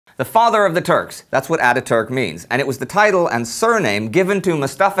The father of the Turks, that's what Ataturk means, and it was the title and surname given to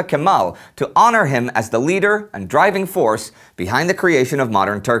Mustafa Kemal to honor him as the leader and driving force behind the creation of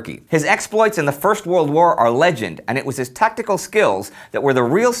modern Turkey. His exploits in the First World War are legend, and it was his tactical skills that were the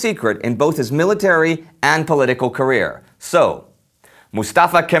real secret in both his military and political career. So,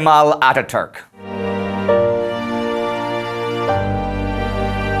 Mustafa Kemal Atatürk.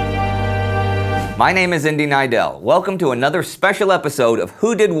 My name is Indy Nidell. Welcome to another special episode of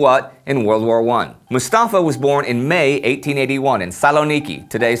Who Did What in World War I. Mustafa was born in May 1881 in Saloniki,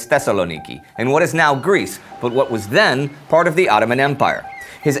 today's Thessaloniki, in what is now Greece, but what was then part of the Ottoman Empire.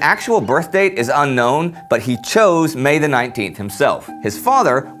 His actual birth date is unknown, but he chose May the 19th himself. His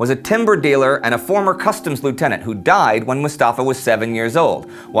father was a timber dealer and a former customs lieutenant who died when Mustafa was 7 years old,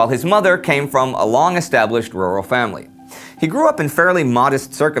 while his mother came from a long-established rural family. He grew up in fairly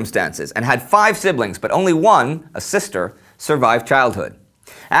modest circumstances and had 5 siblings, but only one, a sister, survived childhood.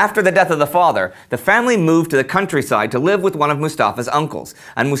 After the death of the father, the family moved to the countryside to live with one of Mustafa's uncles,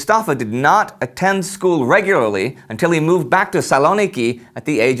 and Mustafa did not attend school regularly until he moved back to Saloniki at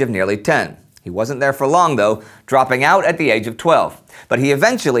the age of nearly 10. He wasn't there for long though, dropping out at the age of 12. But he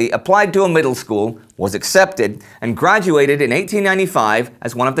eventually applied to a middle school, was accepted, and graduated in 1895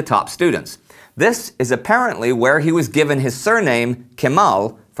 as one of the top students. This is apparently where he was given his surname,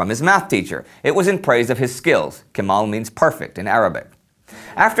 Kemal, from his math teacher. It was in praise of his skills. Kemal means perfect in Arabic.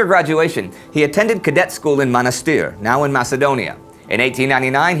 After graduation, he attended cadet school in Manastir, now in Macedonia. In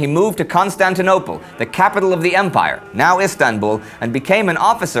 1899, he moved to Constantinople, the capital of the empire, now Istanbul, and became an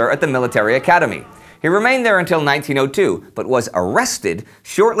officer at the military academy. He remained there until 1902, but was arrested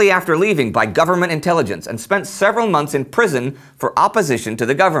shortly after leaving by government intelligence and spent several months in prison for opposition to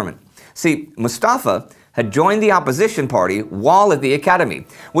the government. See, Mustafa had joined the opposition party while at the academy,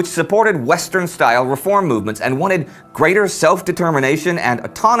 which supported Western-style reform movements and wanted greater self-determination and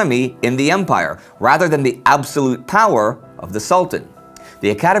autonomy in the empire, rather than the absolute power of the Sultan.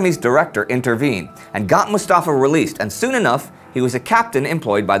 The academy's director intervened and got Mustafa released, and soon enough, he was a captain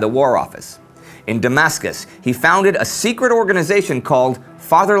employed by the War Office. In Damascus, he founded a secret organization called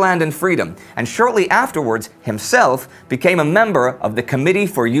Fatherland and Freedom, and shortly afterwards himself became a member of the Committee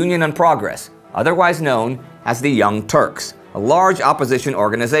for Union and Progress, otherwise known as the Young Turks, a large opposition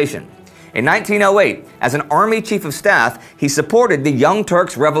organization. In 1908, as an army chief of staff, he supported the Young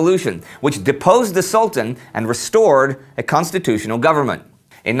Turks Revolution, which deposed the Sultan and restored a constitutional government.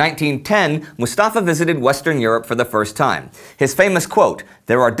 In 1910, Mustafa visited Western Europe for the first time. His famous quote,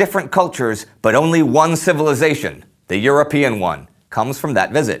 "There are different cultures, but only one civilization, the European one," comes from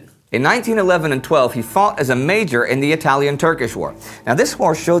that visit. In 1911 and 12, he fought as a major in the Italian-Turkish War. Now, this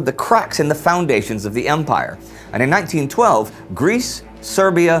war showed the cracks in the foundations of the empire. And in 1912, Greece,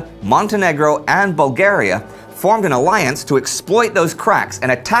 Serbia, Montenegro, and Bulgaria formed an alliance to exploit those cracks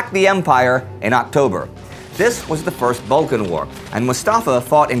and attack the empire in October. This was the First Balkan War, and Mustafa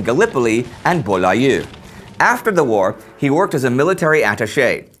fought in Gallipoli and WWII. After the war, he worked as a military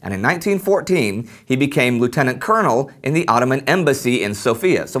attaché, and in 1914, he became lieutenant colonel in the Ottoman embassy in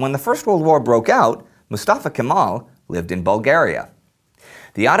Sofia. So when the First World War broke out, Mustafa Kemal lived in Bulgaria.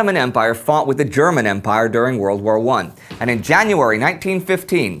 The Ottoman Empire fought with the German Empire during World War I, and in January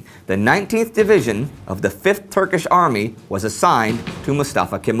 1915, the 19th Division of the 5th Turkish Army was assigned to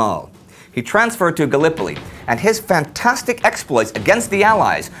Mustafa Kemal. He transferred to Gallipoli, and his fantastic exploits against the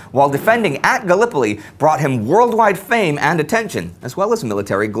Allies while defending at Gallipoli brought him worldwide fame and attention, as well as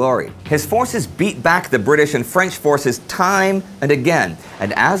military glory. His forces beat back the British and French forces time and again,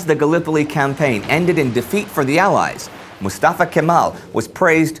 and as the Gallipoli campaign ended in defeat for the Allies, Mustafa Kemal was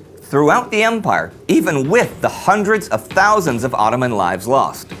praised throughout the empire, even with the hundreds of thousands of Ottoman lives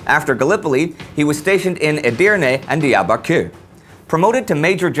lost. After Gallipoli, he was stationed in Edirne and Diyarbakir. Promoted to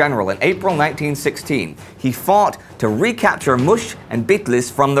Major General in April 1916, he fought to recapture Mush and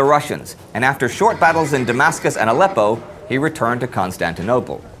Bitlis from the Russians, and after short battles in Damascus and Aleppo, he returned to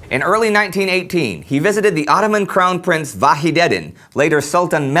Constantinople. In early 1918, he visited the Ottoman Crown Prince Vahideddin, later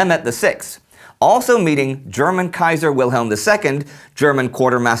Sultan Mehmet VI, also meeting German Kaiser Wilhelm II, German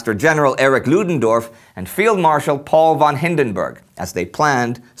Quartermaster General Erich Ludendorff, and Field Marshal Paul von Hindenburg, as they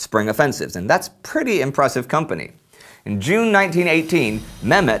planned spring offensives, and that's pretty impressive company. In June 1918,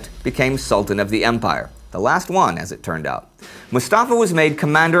 Mehmet became Sultan of the Empire, the last one as it turned out. Mustafa was made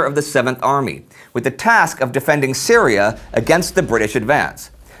commander of the 7th Army, with the task of defending Syria against the British advance.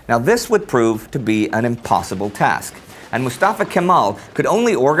 Now this would prove to be an impossible task, and Mustafa Kemal could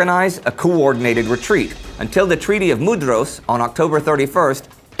only organize a coordinated retreat until the Treaty of Mudros on October 31st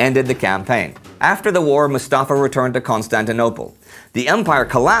ended the campaign. After the war, Mustafa returned to Constantinople. The empire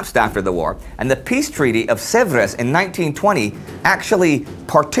collapsed after the war, and the peace treaty of Sèvres in 1920 actually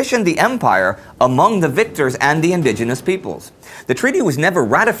partitioned the empire among the victors and the indigenous peoples. The treaty was never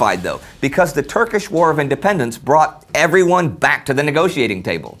ratified, though, because the Turkish War of Independence brought everyone back to the negotiating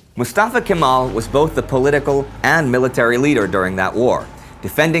table. Mustafa Kemal was both the political and military leader during that war,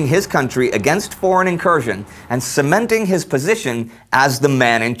 defending his country against foreign incursion and cementing his position as the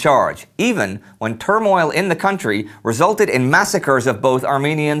man in charge, even when turmoil in the country resulted in massacres of both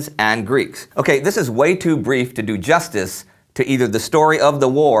Armenians and Greeks. Okay, this is way too brief to do justice to either the story of the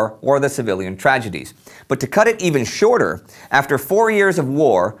war or the civilian tragedies. But to cut it even shorter, after 4 years of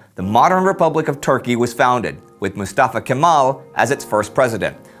war, the modern Republic of Turkey was founded, with Mustafa Kemal as its first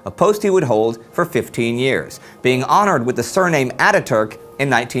president, a post he would hold for 15 years, being honored with the surname Atatürk in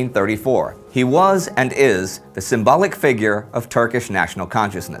 1934. He was and is the symbolic figure of Turkish national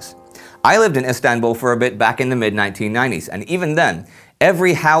consciousness. I lived in Istanbul for a bit back in the mid-1990s, and even then,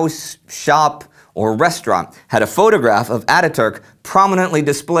 every house, shop, or restaurant had a photograph of Atatürk prominently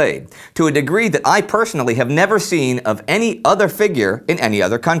displayed, to a degree that I personally have never seen of any other figure in any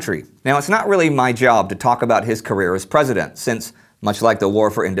other country. Now, it's not really my job to talk about his career as president, since, much like the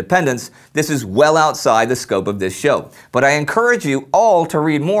War for Independence, this is well outside the scope of this show. But I encourage you all to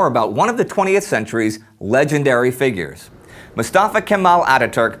read more about one of the 20th century's legendary figures. Mustafa Kemal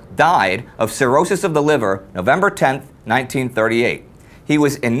Atatürk died of cirrhosis of the liver November 10, 1938. He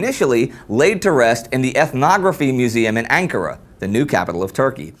was initially laid to rest in the Ethnography Museum in Ankara, the new capital of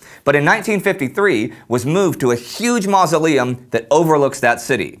Turkey, but in 1953 was moved to a huge mausoleum that overlooks that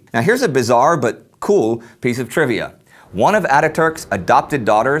city. Now here's a bizarre but cool piece of trivia. One of Atatürk's adopted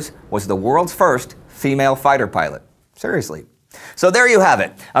daughters was the world's first female fighter pilot. Seriously. So there you have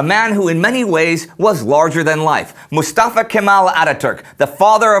it, a man who in many ways was larger than life. Mustafa Kemal Atatürk, the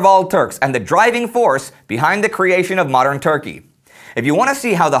father of all Turks and the driving force behind the creation of modern Turkey. If you want to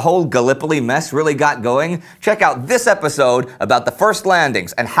see how the whole Gallipoli mess really got going, check out this episode about the first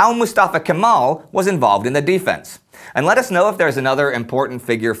landings and how Mustafa Kemal was involved in the defense. And let us know if there's another important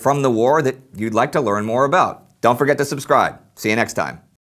figure from the war that you'd like to learn more about. Don't forget to subscribe. See you next time.